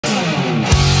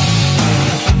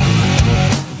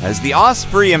as the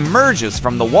Osprey emerges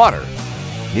from the water.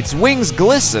 Its wings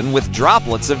glisten with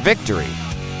droplets of victory,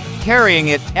 carrying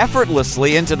it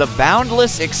effortlessly into the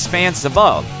boundless expanse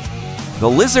above. The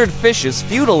lizardfish's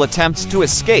futile attempts to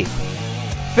escape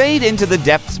fade into the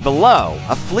depths below,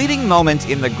 a fleeting moment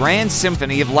in the grand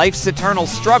symphony of life's eternal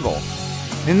struggle.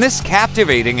 In this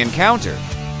captivating encounter,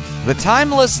 the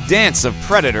timeless dance of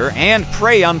predator and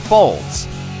prey unfolds,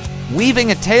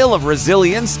 weaving a tale of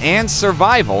resilience and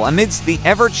survival amidst the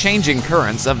ever-changing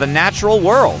currents of the natural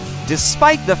world.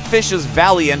 Despite the fish's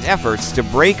valiant efforts to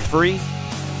break free,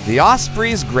 the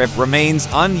Osprey's grip remains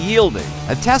unyielding,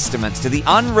 a testament to the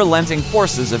unrelenting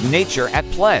forces of nature at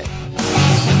play.